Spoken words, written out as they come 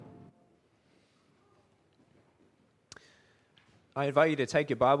I invite you to take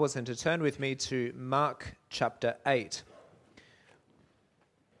your Bibles and to turn with me to Mark chapter 8.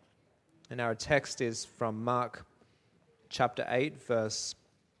 And our text is from Mark chapter 8, verse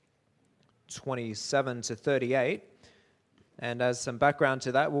 27 to 38. And as some background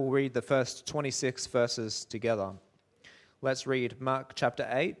to that, we'll read the first 26 verses together. Let's read Mark chapter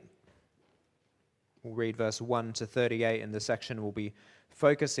 8. We'll read verse 1 to 38, and the section we'll be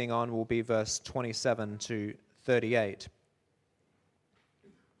focusing on will be verse 27 to 38.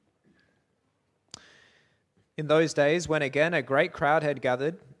 In those days, when again a great crowd had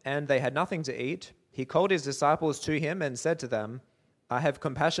gathered, and they had nothing to eat, he called his disciples to him and said to them, I have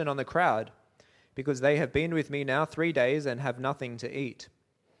compassion on the crowd, because they have been with me now 3 days and have nothing to eat.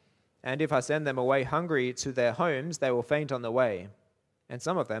 And if I send them away hungry to their homes, they will faint on the way, and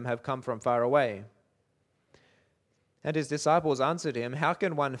some of them have come from far away. And his disciples answered him, How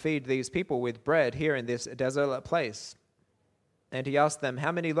can one feed these people with bread here in this desolate place? And he asked them,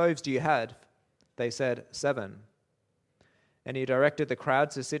 How many loaves do you have? They said, 7. And he directed the crowd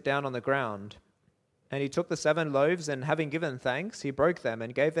to sit down on the ground. And he took the 7 loaves, and having given thanks, he broke them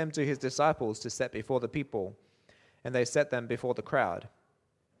and gave them to his disciples to set before the people. And they set them before the crowd.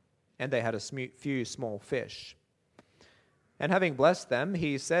 And they had a few small fish. And having blessed them,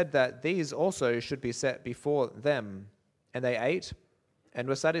 he said that these also should be set before them. And they ate and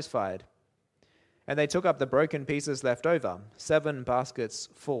were satisfied. And they took up the broken pieces left over, 7 baskets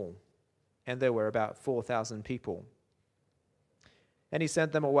full. And there were about 4,000 people. And he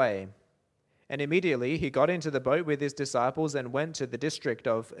sent them away. And immediately he got into the boat with his disciples and went to the district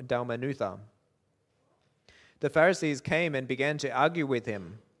of Dalmanutha. The Pharisees came and began to argue with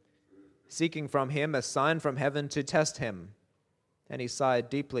him, seeking from him a sign from heaven to test him. And he sighed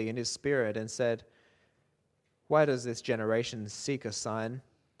deeply in his spirit and said, Why does this generation seek a sign?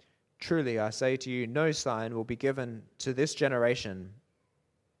 Truly, I say to you, no sign will be given to this generation.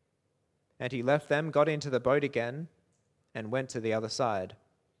 And he left them, got into the boat again, and went to the other side.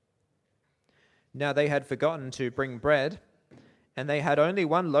 Now they had forgotten to bring bread, and they had only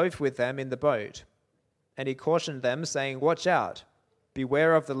 1 loaf with them in the boat. And he cautioned them, saying, Watch out,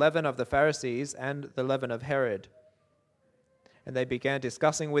 beware of the leaven of the Pharisees and the leaven of Herod. And they began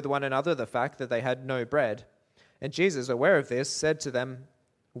discussing with one another the fact that they had no bread. And Jesus, aware of this, said to them,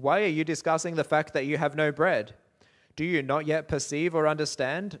 Why are you discussing the fact that you have no bread? Do you not yet perceive or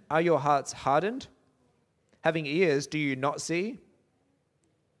understand? Are your hearts hardened? Having ears, do you not see?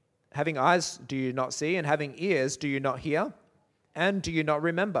 Having eyes, do you not see? And having ears, do you not hear? And do you not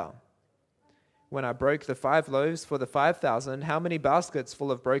remember? When I broke the 5 loaves for the 5,000, how many baskets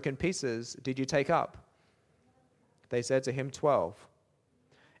full of broken pieces did you take up? They said to him, 12.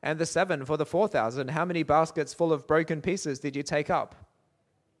 And the 7 for the 4,000, how many baskets full of broken pieces did you take up?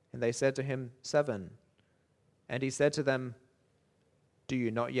 And they said to him, 7. And he said to them, Do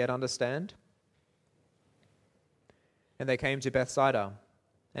you not yet understand? And they came to Bethsaida,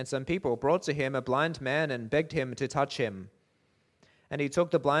 and some people brought to him a blind man and begged him to touch him. And he took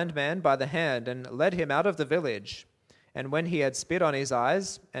the blind man by the hand and led him out of the village. And when he had spit on his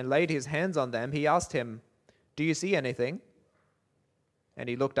eyes and laid his hands on them, he asked him, Do you see anything? And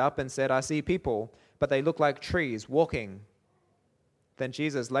he looked up and said, I see people, but they look like trees walking. Then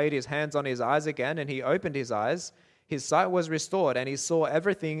Jesus laid his hands on his eyes again, and he opened his eyes. His sight was restored, and he saw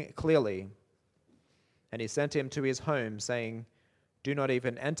everything clearly. And he sent him to his home, saying, Do not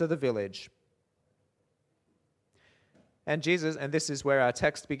even enter the village. And this is where our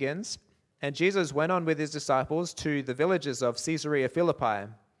text begins. And Jesus went on with his disciples to the villages of Caesarea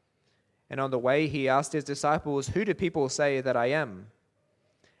Philippi. And on the way he asked his disciples, Who do people say that I am?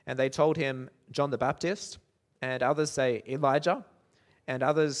 And they told him, John the Baptist, and others say Elijah, and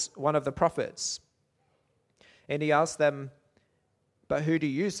others one of the prophets. And he asked them, But who do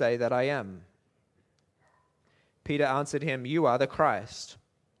you say that I am? Peter answered him, You are the Christ.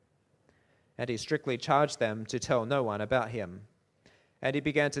 And he strictly charged them to tell no one about him. And he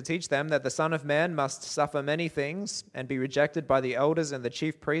began to teach them that the Son of Man must suffer many things, and be rejected by the elders and the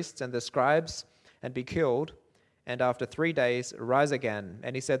chief priests and the scribes, and be killed, and after 3 days rise again.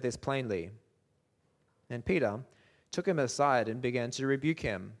 And he said this plainly. And Peter took him aside and began to rebuke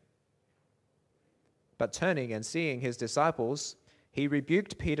him. But turning and seeing his disciples, he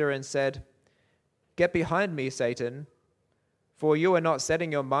rebuked Peter and said, Get behind me, Satan, for you are not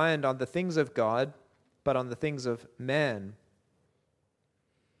setting your mind on the things of God, but on the things of man.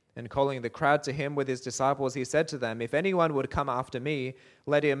 And calling the crowd to him with his disciples, he said to them, If anyone would come after me,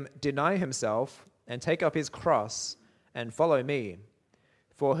 let him deny himself and take up his cross and follow me.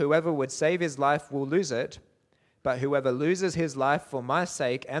 For whoever would save his life will lose it, but whoever loses his life for my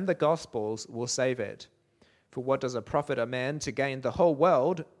sake and the gospel's will save it. For what does it profit a man to gain the whole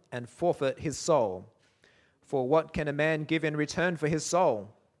world and forfeit his soul? For what can a man give in return for his soul?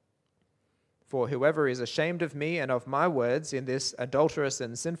 For whoever is ashamed of me and of my words in this adulterous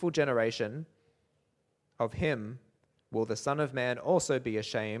and sinful generation, of him will the Son of Man also be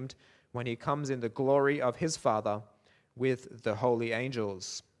ashamed when he comes in the glory of his Father with the holy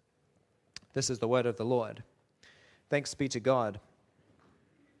angels. This is the word of the Lord. Thanks be to God.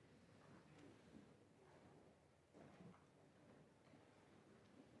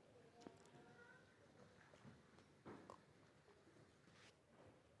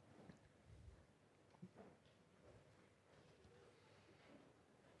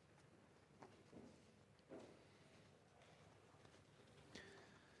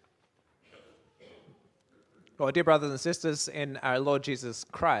 Well, dear brothers and sisters in our Lord Jesus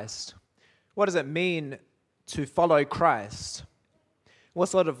Christ, what does it mean to follow Christ? What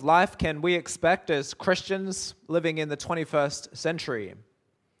sort of life can we expect as Christians living in the 21st century? And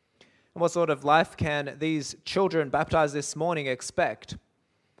what sort of life can these children baptized this morning expect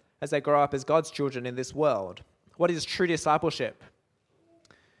as they grow up as God's children in this world? What is true discipleship?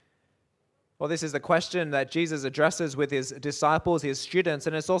 Well, this is the question that Jesus addresses with his disciples, his students,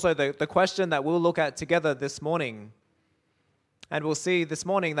 and it's also the question that we'll look at together this morning. And we'll see this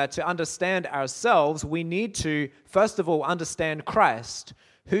morning that to understand ourselves, we need to, first of all, understand Christ,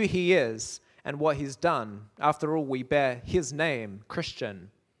 who he is, and what he's done. After all, we bear his name,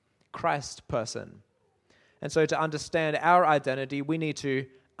 Christian, Christ person. And so to understand our identity, we need to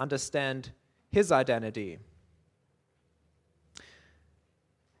understand his identity.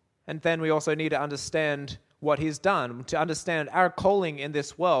 And then we also need to understand what he's done. To understand our calling in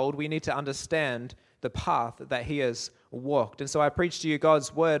this world, we need to understand the path that he has walked. And so I preach to you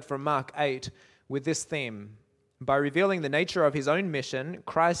God's word from Mark 8 with this theme. By revealing the nature of his own mission,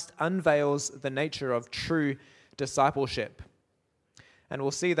 Christ unveils the nature of true discipleship. And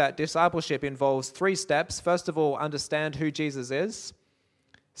we'll see that discipleship involves 3 steps. First of all, understand who Jesus is.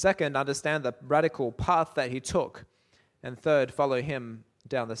 Second, understand the radical path that he took. And third, follow him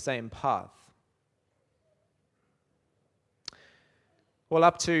down the same path. Well,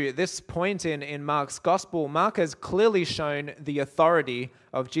 up to this point in Mark's gospel, Mark has clearly shown the authority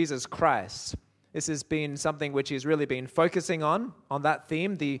of Jesus Christ. This has been something which he's really been focusing on that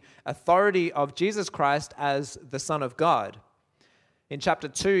theme, the authority of Jesus Christ as the Son of God. In chapter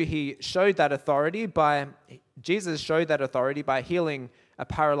 2, Jesus showed that authority by healing a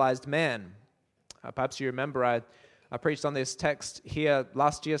paralyzed man. Perhaps you remember I preached on this text here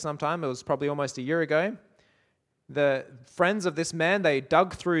last year sometime. It was probably almost a year ago. The friends of this man, they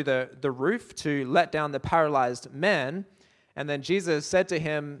dug through the roof to let down the paralyzed man. And then Jesus said to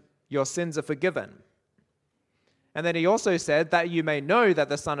him, "Your sins are forgiven." And then he also said that you may know that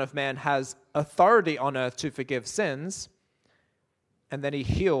the Son of Man has authority on earth to forgive sins. And then he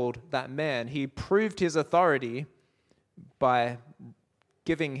healed that man. He proved his authority by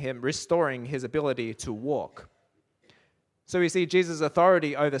restoring his ability to walk. So we see Jesus'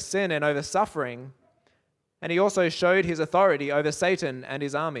 authority over sin and over suffering, and he also showed his authority over Satan and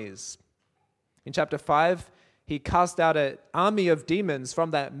his armies. In chapter 5, he cast out an army of demons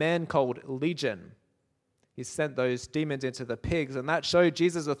from that man called Legion. He sent those demons into the pigs, and that showed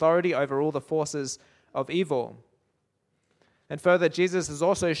Jesus' authority over all the forces of evil. And further, Jesus has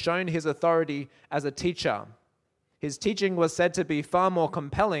also shown his authority as a teacher. His teaching was said to be far more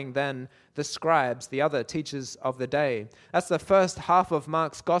compelling than the scribes, the other teachers of the day. That's the first half of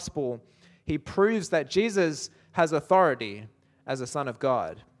Mark's gospel. He proves that Jesus has authority as a Son of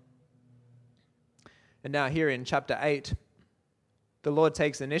God. And now here in chapter 8, the Lord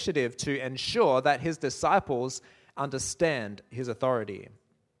takes initiative to ensure that his disciples understand his authority.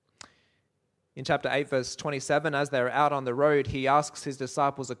 In chapter 8, verse 27, as they're out on the road, he asks his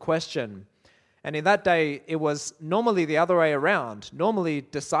disciples a question. And in that day, it was normally the other way around. Normally,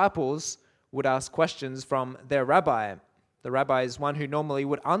 disciples would ask questions from their rabbi. The rabbi is one who normally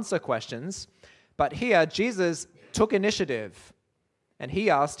would answer questions. But here, Jesus took initiative, and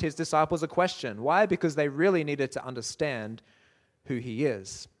he asked his disciples a question. Why? Because they really needed to understand who he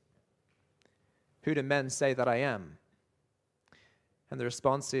is. Who do men say that I am? And the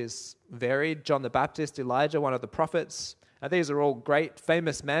response is varied. John the Baptist, Elijah, one of the prophets. These are all great,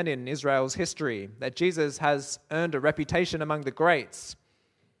 famous men in Israel's history, that Jesus has earned a reputation among the greats.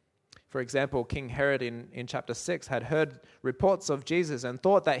 For example, King Herod in chapter 6 had heard reports of Jesus and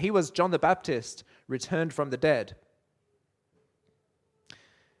thought that he was John the Baptist returned from the dead.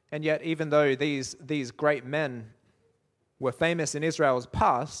 And yet, even though these great men were famous in Israel's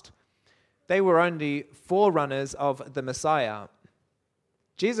past, they were only forerunners of the Messiah.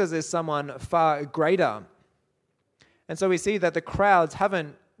 Jesus is someone far greater And so we see that the crowds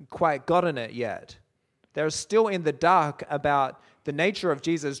haven't quite gotten it yet. They're still in the dark about the nature of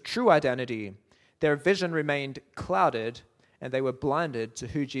Jesus' true identity. Their vision remained clouded, and they were blinded to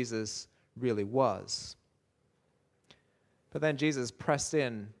who Jesus really was. But then Jesus pressed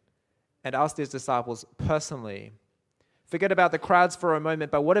in and asked his disciples personally, forget about the crowds for a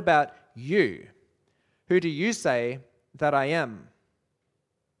moment, but what about you? Who do you say that I am?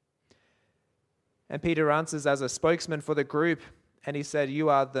 And Peter answers as a spokesman for the group, and he said, you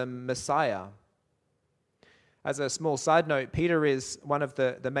are the Messiah. As a small side note, Peter is one of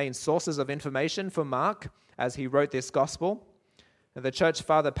the main sources of information for Mark as he wrote this gospel. And the church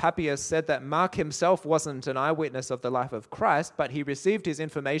father Papias said that Mark himself wasn't an eyewitness of the life of Christ, but he received his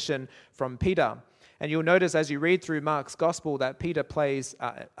information from Peter. And you'll notice as you read through Mark's gospel that Peter plays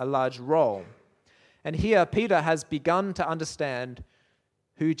a large role. And here Peter has begun to understand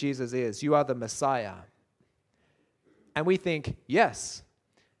who Jesus is. You are the Messiah. And we think, yes,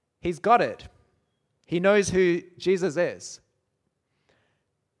 he's got it. He knows who Jesus is.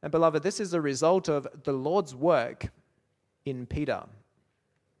 And beloved, this is a result of the Lord's work in Peter.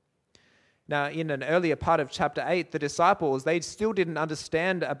 Now, in an earlier part of chapter 8, the disciples, they still didn't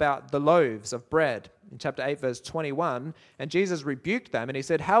understand about the loaves of bread. In chapter 8, verse 21, and Jesus rebuked them, and he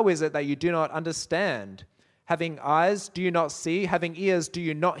said, how is it that you do not understand? Having eyes, do you not see? Having ears, do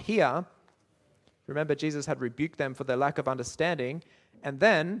you not hear? Remember, Jesus had rebuked them for their lack of understanding, and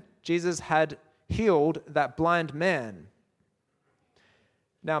then Jesus had healed that blind man.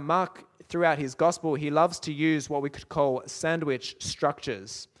 Now, Mark, throughout his gospel, he loves to use what we could call sandwich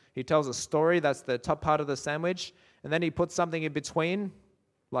structures. He tells a story, that's the top part of the sandwich, and then he puts something in between,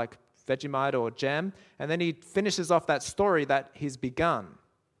 like Vegemite or jam, and then he finishes off that story that he's begun.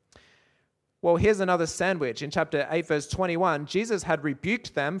 Well, here's another sandwich. In chapter 8, verse 21, Jesus had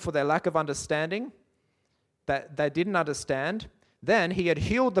rebuked them for their lack of understanding, that they didn't understand. Then he had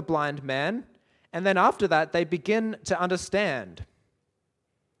healed the blind man, and then after that, they begin to understand.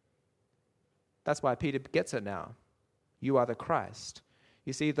 That's why Peter gets it now. You are the Christ.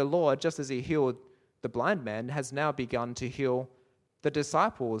 You see, the Lord, just as he healed the blind man, has now begun to heal the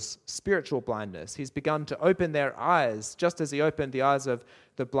disciples' spiritual blindness. He's begun to open their eyes, just as he opened the eyes of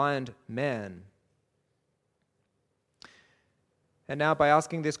the blind man. And now, by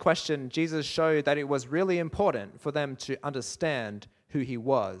asking this question, Jesus showed that it was really important for them to understand who he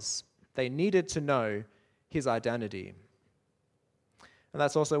was. They needed to know his identity. And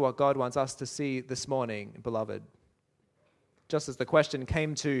that's also what God wants us to see this morning, beloved. Just as the question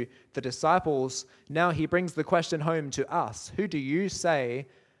came to the disciples, now he brings the question home to us. Who do you say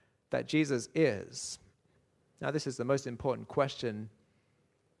that Jesus is? Now, this is the most important question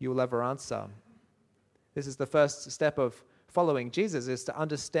you will ever answer. This is the first step of following Jesus, is to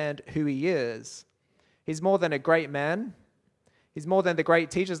understand who he is. He's more than a great man. He's more than the great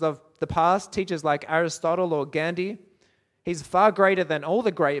teachers of the past, teachers like Aristotle or Gandhi. He's far greater than all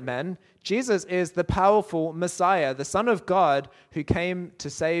the great men. Jesus is the powerful Messiah, the Son of God, who came to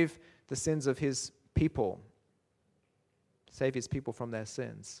save the sins of his people, save his people from their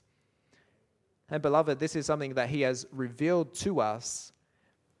sins. And beloved, this is something that he has revealed to us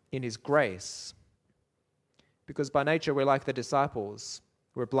in his grace. Because by nature, we're like the disciples.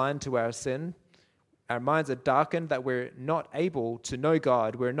 We're blind to our sin. Our minds are darkened that we're not able to know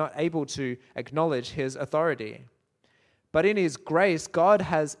God. We're not able to acknowledge his authority. But in his grace, God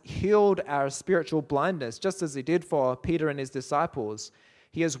has healed our spiritual blindness, just as he did for Peter and his disciples.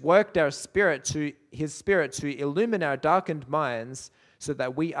 He has worked his spirit to illumine our darkened minds so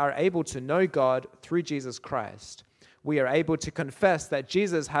that we are able to know God through Jesus Christ. We are able to confess that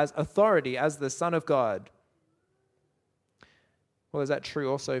Jesus has authority as the Son of God. Well, is that true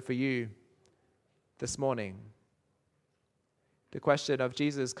also for you this morning? The question of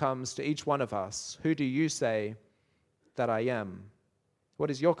Jesus comes to each one of us. Who do you say that I am? What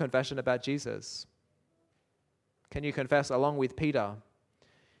is your confession about Jesus? Can you confess along with Peter,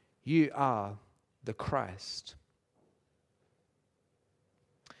 you are the Christ?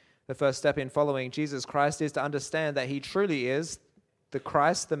 The first step in following Jesus Christ is to understand that he truly is the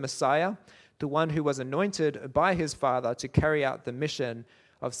Christ, the Messiah, the one who was anointed by his Father to carry out the mission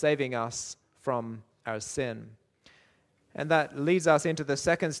of saving us from our sin. And that leads us into the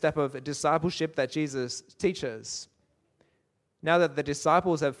second step of discipleship that Jesus teaches. Now that the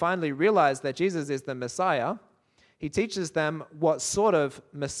disciples have finally realized that Jesus is the Messiah, he teaches them what sort of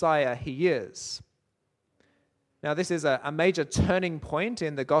Messiah he is. Now, this is a major turning point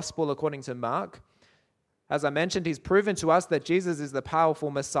in the gospel according to Mark. As I mentioned, he's proven to us that Jesus is the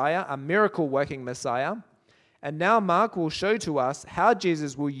powerful Messiah, a miracle-working Messiah. And now Mark will show to us how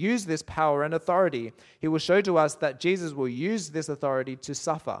Jesus will use this power and authority. He will show to us that Jesus will use this authority to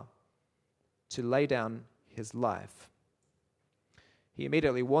suffer, to lay down his life. He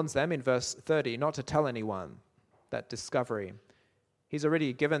immediately warns them in verse 30 not to tell anyone that discovery. He's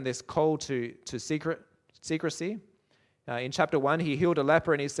already given this call to secrecy. In chapter 1, he healed a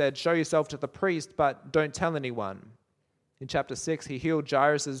leper and he said, "Show yourself to the priest, but don't tell anyone." In chapter 6, he healed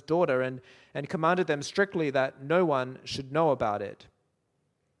Jairus' daughter and commanded them strictly that no one should know about it.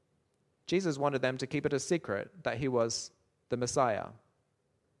 Jesus wanted them to keep it a secret that he was the Messiah.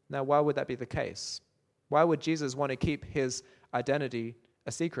 Now, why would that be the case? Why would Jesus want to keep his identity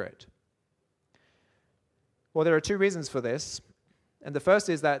a secret? Well, there are two reasons for this. And the first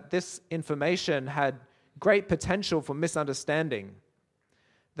is that this information had great potential for misunderstanding.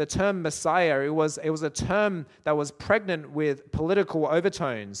 The term Messiah, it was a term that was pregnant with political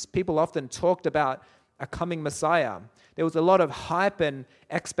overtones. People often talked about a coming Messiah. There was a lot of hype and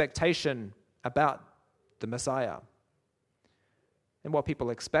expectation about the Messiah. And what people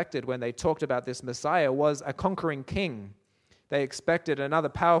expected when they talked about this Messiah was a conquering king. They expected another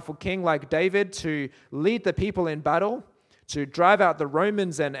powerful king like David to lead the people in battle, to drive out the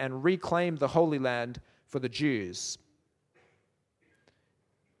Romans and reclaim the Holy Land for the Jews.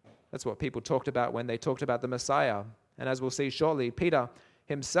 That's what people talked about when they talked about the Messiah. And as we'll see shortly, Peter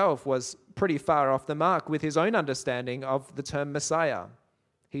himself was pretty far off the mark with his own understanding of the term Messiah.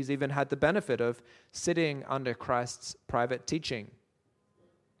 He's even had the benefit of sitting under Christ's private teaching.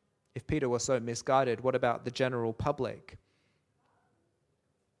 If Peter was so misguided, what about the general public?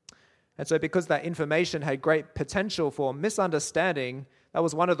 And so because that information had great potential for misunderstanding, that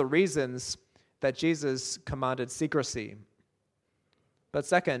was one of the reasons that Jesus commanded secrecy. But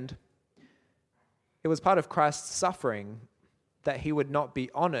second, it was part of Christ's suffering that he would not be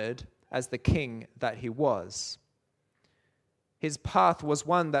honored as the king that he was. His path was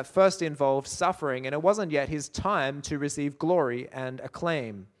one that first involved suffering, and it wasn't yet his time to receive glory and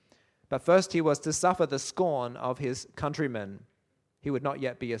acclaim. But first he was to suffer the scorn of his countrymen. He would not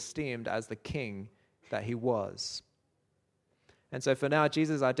yet be esteemed as the king that he was. And so for now,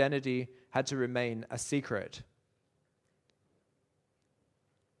 Jesus' identity had to remain a secret.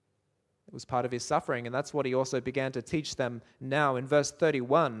 It was part of his suffering, and that's what he also began to teach them now in verse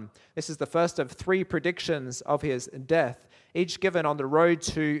 31. This is the first of three predictions of his death, each given on the road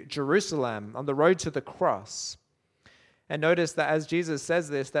to Jerusalem, on the road to the cross. And notice that as Jesus says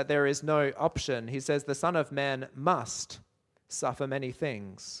this, that there is no option. He says the Son of Man must suffer many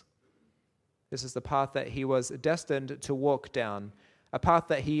things. This is the path that he was destined to walk down, a path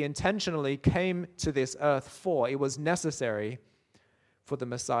that he intentionally came to this earth for. It was necessary for the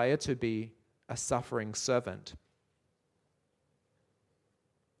Messiah to be a suffering servant.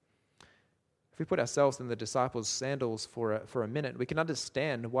 If we put ourselves in the disciples' sandals for a minute, we can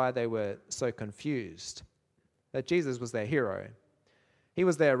understand why they were so confused. That Jesus was their hero. He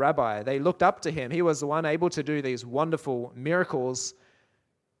was their rabbi. They looked up to him. He was the one able to do these wonderful miracles.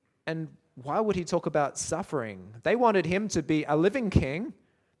 And why would he talk about suffering? They wanted him to be a living king.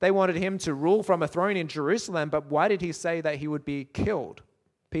 They wanted him to rule from a throne in Jerusalem, but why did he say that he would be killed?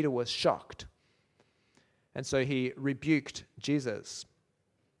 Peter was shocked. And so he rebuked Jesus.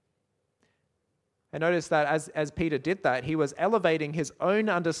 And notice that as Peter did that, he was elevating his own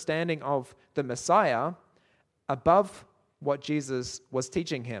understanding of the Messiah above what Jesus was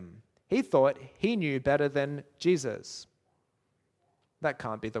teaching him. He thought he knew better than Jesus. That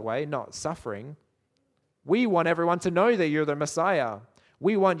can't be the way, not suffering. We want everyone to know that you're the Messiah.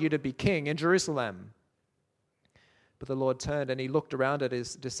 We want you to be king in Jerusalem. But the Lord turned and he looked around at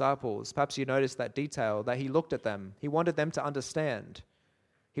his disciples. Perhaps you noticed that detail, that he looked at them. He wanted them to understand.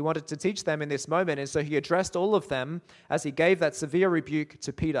 He wanted to teach them in this moment, and so he addressed all of them as he gave that severe rebuke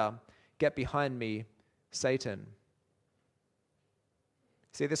to Peter. "Get behind me, Satan."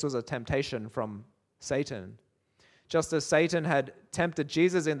 See, this was a temptation from Satan. Just as Satan had tempted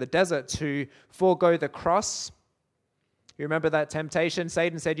Jesus in the desert to forego the cross. You remember that temptation?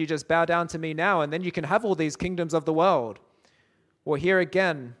 Satan said, "You just bow down to me now, and then you can have all these kingdoms of the world." Well, here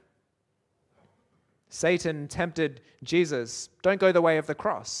again, Satan tempted Jesus, "Don't go the way of the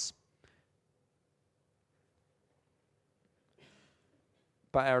cross."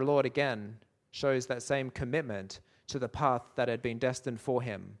 But our Lord again shows that same commitment to the path that had been destined for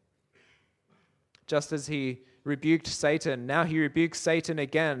him. Just as he rebuked Satan, now he rebukes Satan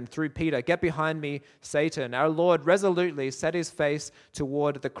again through Peter. "Get behind me, Satan." Our Lord resolutely set his face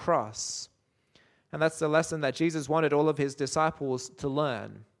toward the cross. And that's the lesson that Jesus wanted all of his disciples to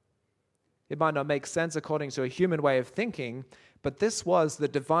learn. It might not make sense according to a human way of thinking, but this was the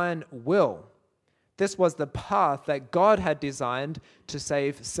divine will This was the path that God had designed to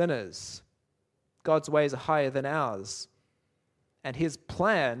save sinners. God's ways are higher than ours. And his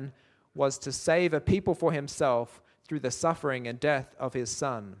plan was to save a people for himself through the suffering and death of his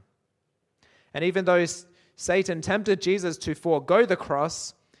Son. And even though Satan tempted Jesus to forego the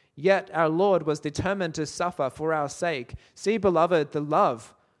cross, yet our Lord was determined to suffer for our sake. See, beloved, the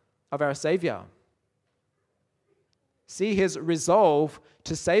love of our Savior. See his resolve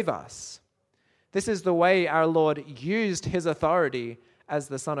to save us. This is the way our Lord used his authority as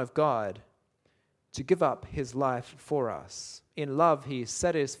the Son of God to give up his life for us. In love, he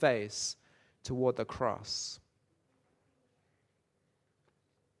set his face toward the cross.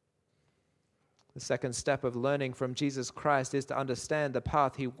 The second step of learning from Jesus Christ is to understand the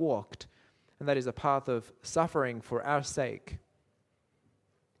path he walked, and that is a path of suffering for our sake.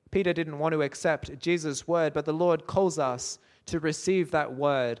 Peter didn't want to accept Jesus' word, but the Lord calls us to receive that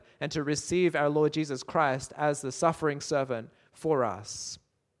word and to receive our Lord Jesus Christ as the suffering servant for us.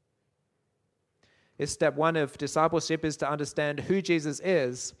 Step 1 of discipleship is to understand who Jesus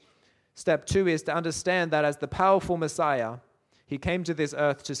is. Step 2 is to understand that as the powerful Messiah, he came to this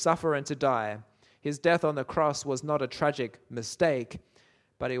earth to suffer and to die. His death on the cross was not a tragic mistake,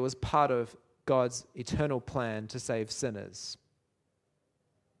 but it was part of God's eternal plan to save sinners.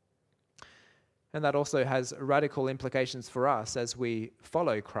 And that also has radical implications for us as we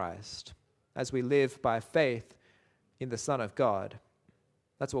follow Christ, as we live by faith in the Son of God.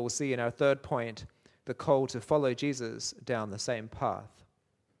 That's what we'll see in our third point, the call to follow Jesus down the same path.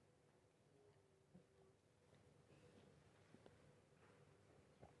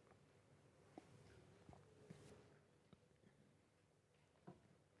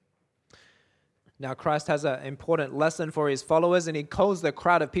 Now, Christ has an important lesson for his followers, and he calls the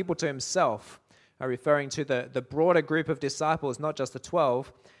crowd of people to himself, referring to the broader group of disciples, not just the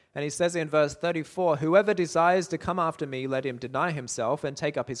 12. And he says in verse 34, "Whoever desires to come after me, let him deny himself and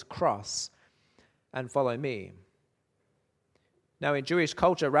take up his cross and follow me." Now, in Jewish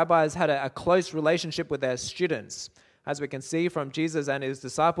culture, rabbis had a close relationship with their students. As we can see from Jesus and his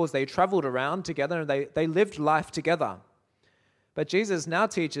disciples, they traveled around together and they lived life together. But Jesus now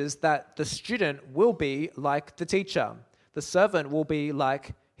teaches that the student will be like the teacher. The servant will be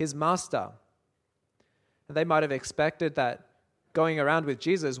like his master. And they might have expected that going around with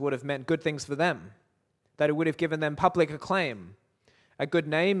Jesus would have meant good things for them, that it would have given them public acclaim, a good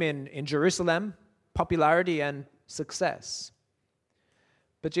name in Jerusalem, popularity and success.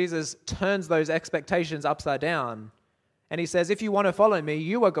 But Jesus turns those expectations upside down, and he says, if you want to follow me,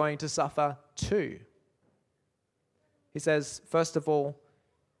 you are going to suffer too. He says, first of all,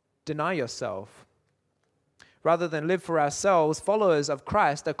 deny yourself. Rather than live for ourselves, followers of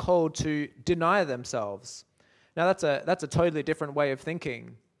Christ are called to deny themselves. Now that's a totally different way of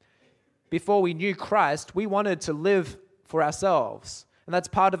thinking. Before we knew Christ, we wanted to live for ourselves. And that's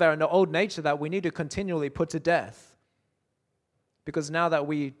part of our old nature that we need to continually put to death. Because now that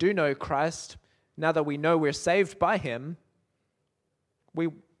we do know Christ, now that we know we're saved by him, we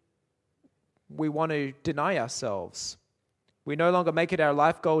want to deny ourselves. We no longer make it our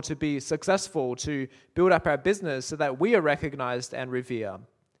life goal to be successful, to build up our business so that we are recognized and revered.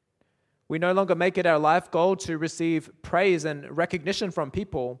 We no longer make it our life goal to receive praise and recognition from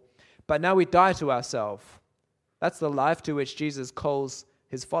people, but now we die to ourselves. That's the life to which Jesus calls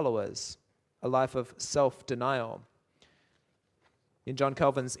his followers, a life of self-denial. In John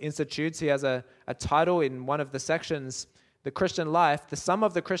Calvin's Institutes, he has a title in one of the sections, the Christian life, the sum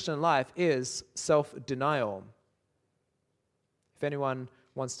of the Christian life is self-denial. If anyone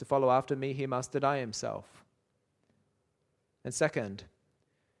wants to follow after me, he must deny himself. And second,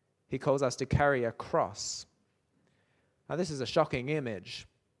 he calls us to carry a cross. Now, this is a shocking image.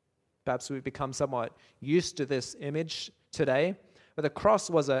 Perhaps we've become somewhat used to this image today, but the cross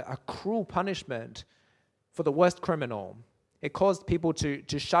was a cruel punishment for the worst criminal. It caused people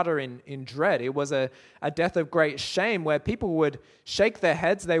to shudder in dread. It was a death of great shame where people would shake their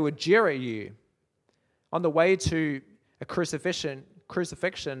heads, they would jeer at you. On the way to a crucifixion,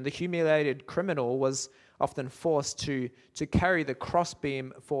 the humiliated criminal was often forced to carry the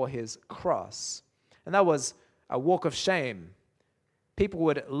crossbeam for his cross. And that was a walk of shame. People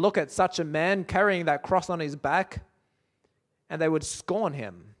would look at such a man carrying that cross on his back, and they would scorn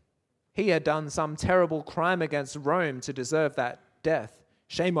him. He had done some terrible crime against Rome to deserve that death.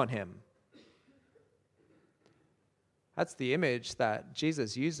 Shame on him. That's the image that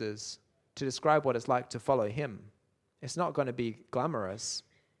Jesus uses to describe what it's like to follow him. It's not going to be glamorous,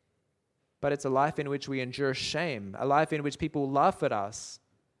 but it's a life in which we endure shame, a life in which people laugh at us.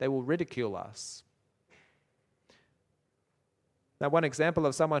 They will ridicule us. Now, one example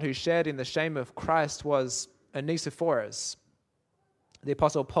of someone who shared in the shame of Christ was Onesiphorus. The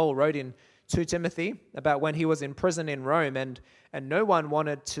Apostle Paul wrote in 2 Timothy about when he was in prison in Rome, and no one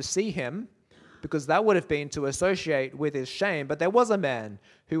wanted to see him because that would have been to associate with his shame. But there was a man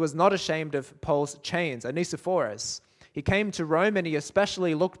who was not ashamed of Paul's chains, Onesiphorus. He came to Rome, and he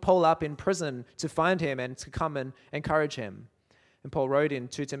especially looked Paul up in prison to find him and to come and encourage him. And Paul wrote in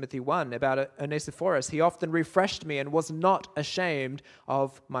 2 Timothy 1 about Onesiphorus, "He often refreshed me and was not ashamed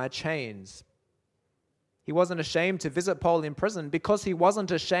of my chains." He wasn't ashamed to visit Paul in prison because he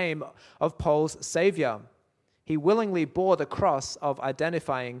wasn't ashamed of Paul's Savior. He willingly bore the cross of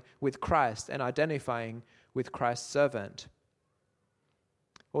identifying with Christ and identifying with Christ's servant.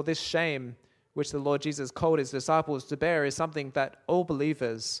 Well, this shame which the Lord Jesus called his disciples to bear is something that all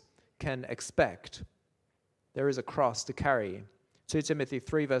believers can expect. There is a cross to carry. 2 Timothy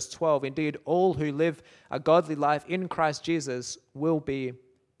 3 verse 12, "Indeed, all who live a godly life in Christ Jesus will be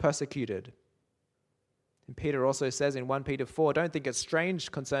persecuted." And Peter also says in 1 Peter 4, "Don't think it strange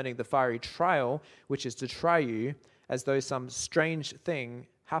concerning the fiery trial, which is to try you, as though some strange thing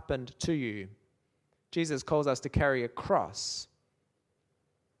happened to you." Jesus calls us to carry a cross.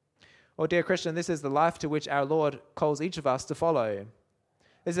 Oh, dear Christian, this is the life to which our Lord calls each of us to follow.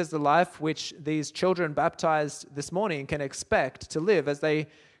 This is the life which these children baptized this morning can expect to live as they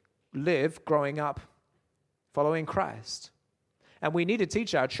live growing up following Christ. And we need to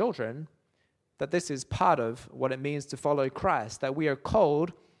teach our children that this is part of what it means to follow Christ, that we are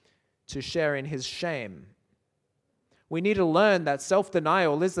called to share in his shame. We need to learn that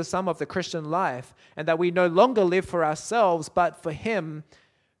self-denial is the sum of the Christian life, and that we no longer live for ourselves, but for him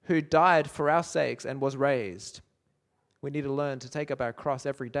who died for our sakes and was raised. We need to learn to take up our cross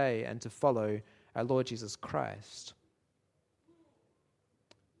every day and to follow our Lord Jesus Christ.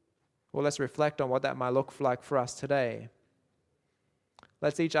 Well, let's reflect on what that might look like for us today.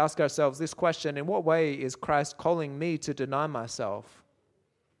 Let's each ask ourselves this question: in what way is Christ calling me to deny myself?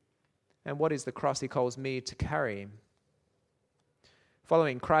 And what is the cross he calls me to carry?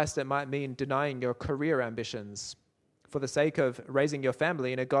 Following Christ, it might mean denying your career ambitions for the sake of raising your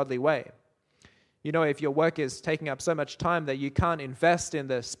family in a godly way. You know, if your work is taking up so much time that you can't invest in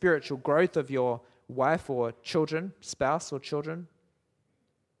the spiritual growth of your wife or children, spouse or children.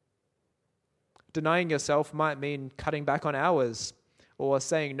 Denying yourself might mean cutting back on hours or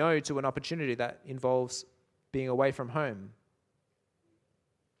saying no to an opportunity that involves being away from home.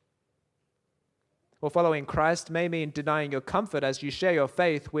 Or following Christ may mean denying your comfort as you share your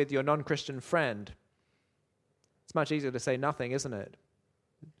faith with your non-Christian friend. It's much easier to say nothing, isn't it?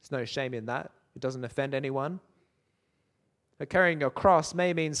 There's no shame in that. It doesn't offend anyone. But carrying your cross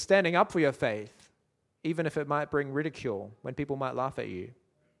may mean standing up for your faith, even if it might bring ridicule, when people might laugh at you.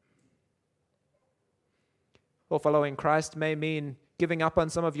 Or following Christ may mean giving up on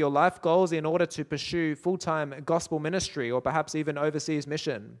some of your life goals in order to pursue full-time gospel ministry or perhaps even overseas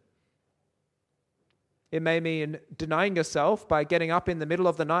mission. It may mean denying yourself by getting up in the middle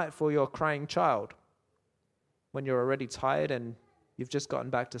of the night for your crying child when you're already tired and you've just gotten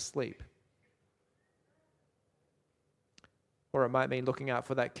back to sleep. Or it might mean looking out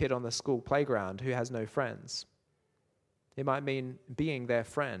for that kid on the school playground who has no friends. It might mean being their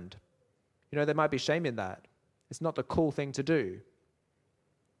friend. You know, there might be shame in that. It's not the cool thing to do.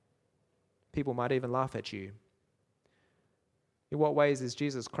 People might even laugh at you. In what ways is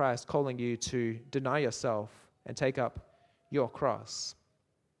Jesus Christ calling you to deny yourself and take up your cross?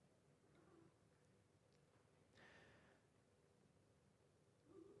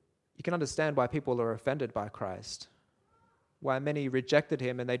 You can understand why people are offended by Christ, why many rejected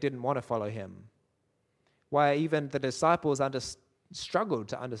him and they didn't want to follow him, why even the disciples struggled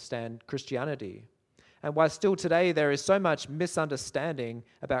to understand Christianity, and why still today there is so much misunderstanding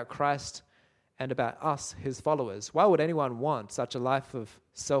about Christ and about us, his followers. Why would anyone want such a life of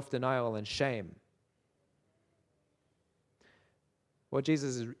self-denial and shame? Well,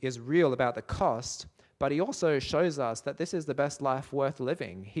 Jesus is real about the cost, but he also shows us that this is the best life worth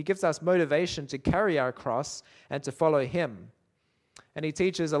living. He gives us motivation to carry our cross and to follow him. And he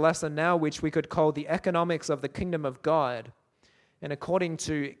teaches a lesson now which we could call the economics of the kingdom of God. And according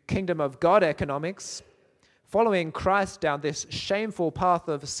to kingdom of God economics, following Christ down this shameful path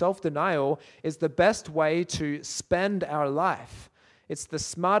of self-denial is the best way to spend our life. It's the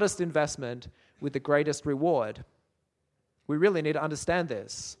smartest investment with the greatest reward. We really need to understand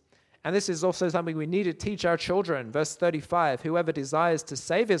this. And this is also something we need to teach our children. Verse 35, whoever desires to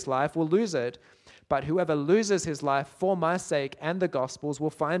save his life will lose it, but whoever loses his life for my sake and the gospel's will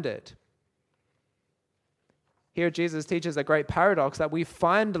find it. Here Jesus teaches a great paradox that we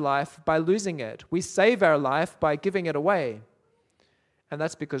find life by losing it. We save our life by giving it away. And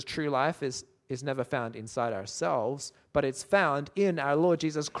that's because true life is never found inside ourselves, but it's found in our Lord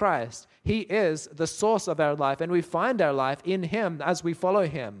Jesus Christ. He is the source of our life, and we find our life in him as we follow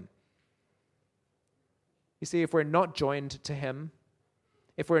him. You see, if we're not joined to him,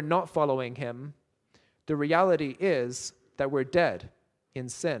 if we're not following him, the reality is that we're dead in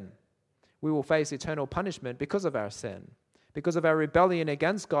sin. We will face eternal punishment because of our sin. Because of our rebellion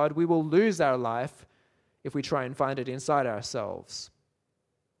against God, we will lose our life if we try and find it inside ourselves.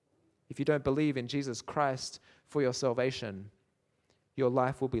 If you don't believe in Jesus Christ for your salvation, your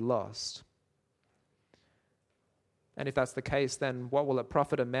life will be lost. And if that's the case, then what will it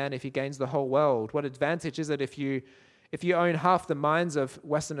profit a man if he gains the whole world? What advantage is it if you own half the mines of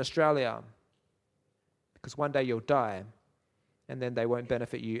Western Australia? Because one day you'll die, and then they won't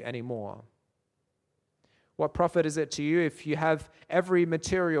benefit you anymore. What profit is it to you if you have every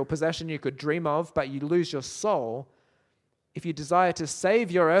material possession you could dream of, but you lose your soul? If you desire to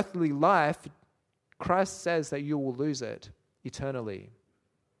save your earthly life, Christ says that you will lose it eternally.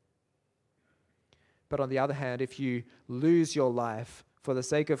 But on the other hand, if you lose your life for the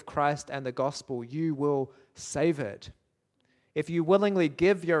sake of Christ and the gospel, you will save it. If you willingly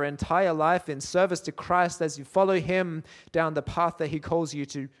give your entire life in service to Christ as you follow him down the path that he calls you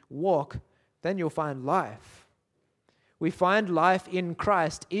to walk, then you'll find life. We find life in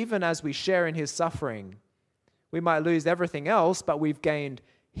Christ even as we share in his suffering. We might lose everything else, but we've gained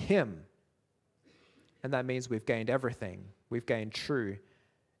him. And that means we've gained everything. We've gained true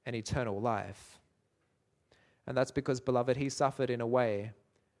and eternal life. And that's because, beloved, he suffered in a way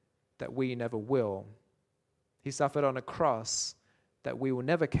that we never will. He suffered on a cross that we will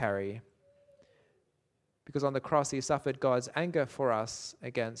never carry. Because on the cross he suffered God's anger for us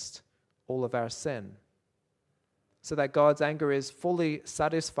against all of our sin. So that God's anger is fully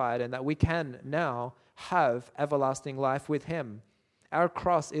satisfied and that we can now have everlasting life with him. Our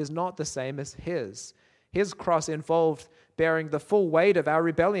cross is not the same as his. His cross involved bearing the full weight of our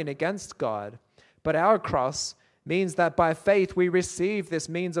rebellion against God. But our cross means that by faith we receive this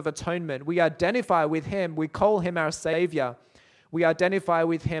means of atonement. We identify with him. We call him our Savior. We identify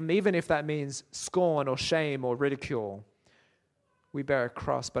with him even if that means scorn or shame or ridicule. We bear a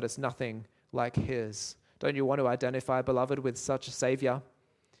cross, but it's nothing like his. Don't you want to identify, beloved, with such a Savior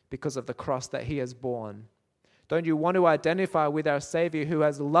because of the cross that he has borne? Don't you want to identify with our Savior who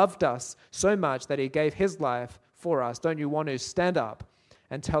has loved us so much that he gave his life for us? Don't you want to stand up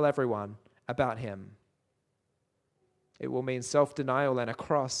and tell everyone about him? It will mean self-denial and a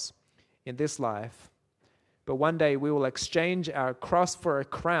cross in this life. But one day we will exchange our cross for a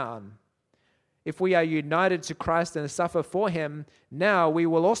crown. If we are united to Christ and suffer for him, now we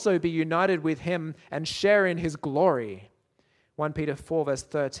will also be united with him and share in his glory. 1 Peter 4 verse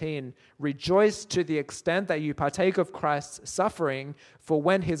 13, rejoice to the extent that you partake of Christ's suffering, for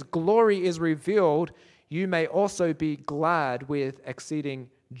when his glory is revealed, you may also be glad with exceeding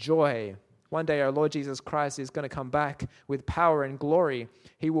joy. One day our Lord Jesus Christ is going to come back with power and glory.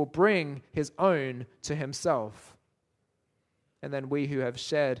 He will bring his own to himself. And then we who have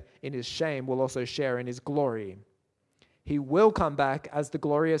shared in his shame will also share in his glory. He will come back as the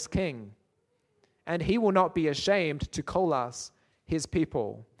glorious King. And he will not be ashamed to call us his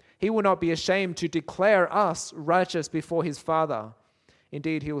people. He will not be ashamed to declare us righteous before his Father.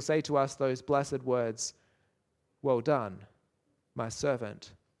 Indeed, he will say to us those blessed words, well done, my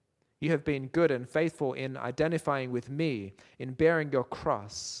servant. You have been good and faithful in identifying with me, in bearing your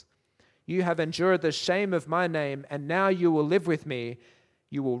cross. You have endured the shame of my name, and now you will live with me.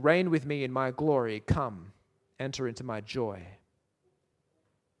 You will reign with me in my glory. Come, enter into my joy.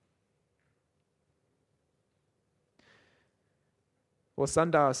 Well,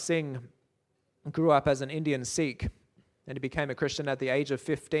 Sundar Singh grew up as an Indian Sikh, and he became a Christian at the age of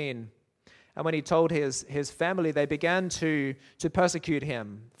 15. And when he told his family, they began to persecute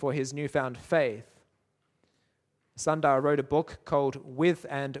him for his newfound faith. Sundar wrote a book called With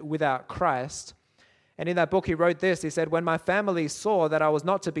and Without Christ. And in that book he wrote this. He said, when my family saw that I was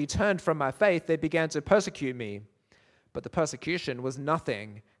not to be turned from my faith, they began to persecute me. But the persecution was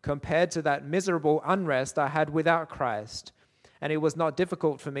nothing compared to that miserable unrest I had without Christ. And it was not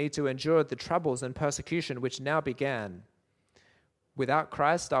difficult for me to endure the troubles and persecution which now began. Without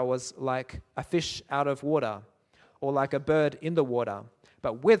Christ, I was like a fish out of water, or like a bird in the water.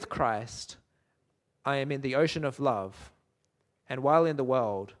 But with Christ, I am in the ocean of love, and while in the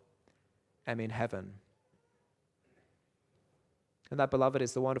world, am in heaven. And that, beloved,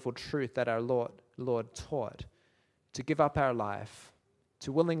 is the wonderful truth that our Lord taught. To give up our life,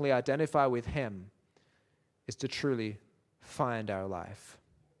 to willingly identify with him, is to truly find our life.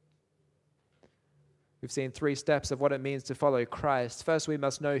 We've seen 3 steps of what it means to follow Christ. First, we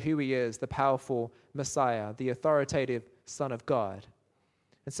must know who he is, the powerful Messiah, the authoritative Son of God.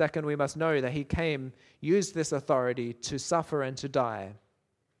 And second, we must know that he came, used this authority to suffer and to die.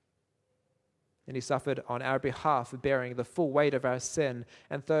 And he suffered on our behalf, bearing the full weight of our sin.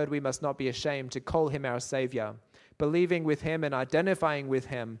 And third, we must not be ashamed to call him our Savior, believing with him and identifying with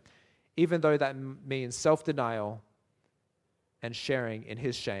him, even though that means self-denial and sharing in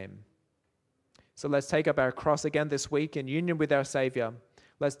his shame. So let's take up our cross again this week in union with our Savior.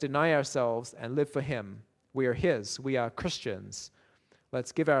 Let's deny ourselves and live for him. We are his. We are Christians.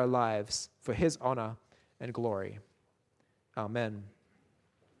 Let's give our lives for his honor and glory. Amen.